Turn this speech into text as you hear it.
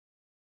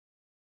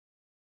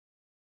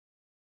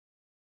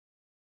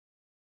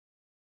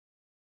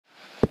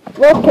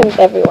Welcome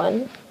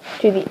everyone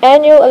to the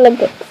annual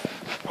Olympics,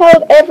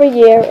 held every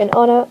year in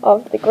honor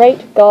of the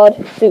great god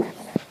Zeus.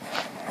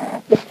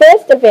 The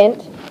first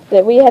event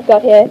that we have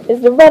got here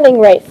is the running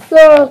race.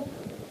 Yeah,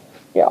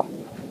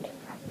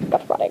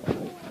 got running.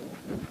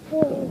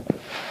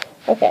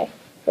 Okay,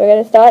 we're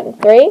going to start in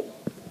 3,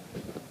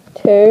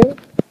 2,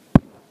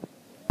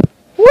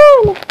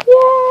 1.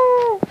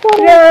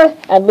 Yeah!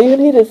 And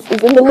Leonidas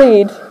is in the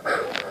lead.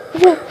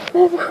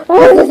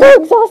 Oh, this is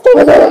so exhausting.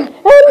 And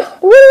the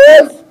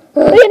winner is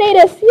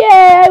Leonidas. Yay,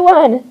 I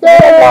won.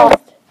 Yeah.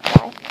 Lost.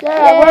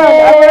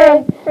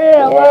 Bye. I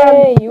won.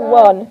 Yay, you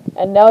won.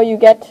 And now you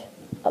get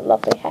a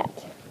lovely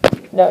hat.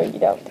 No, you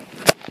don't.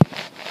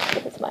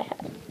 This is my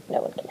hat.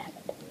 No one can have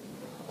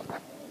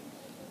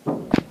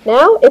it.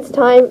 Now it's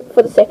time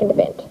for the second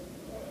event,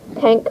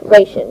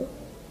 Pankration.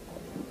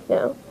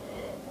 Now,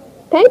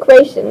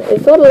 Pankration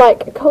is sort of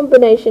like a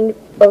combination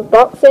of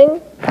boxing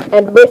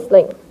and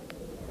wrestling.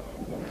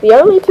 The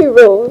only 2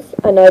 rules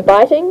are no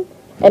biting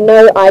and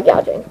no eye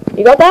gouging.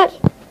 You got that?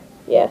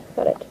 Yeah,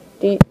 got it.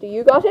 Do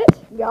you got it?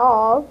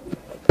 Yeah.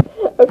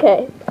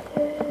 Okay.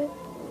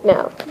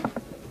 Now,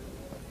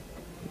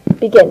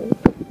 begin.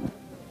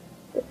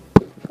 You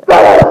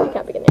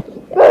can't begin yet.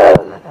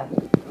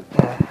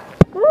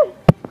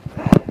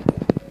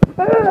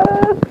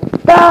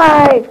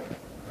 5.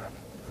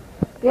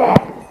 Yeah,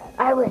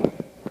 I win.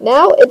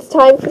 Now it's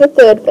time for the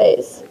third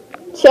phase,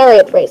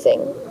 chariot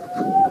racing.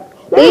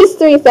 These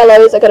 3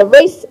 fellows are going to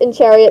race in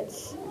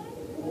chariots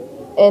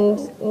and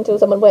until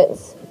someone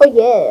wins. Oh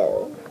yeah.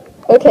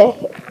 Okay.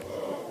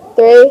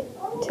 3,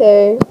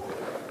 2,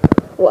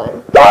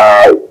 1.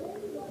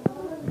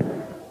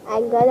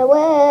 I'm gonna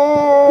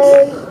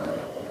win.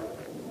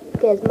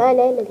 Because my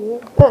name is here.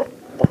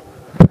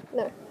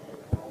 No.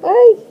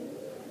 Hey.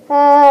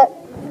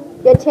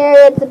 Your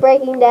chariots are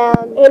breaking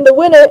down. And the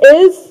winner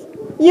is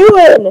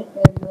Ewan.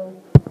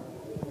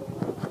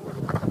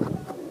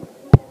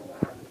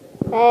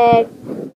 Hey.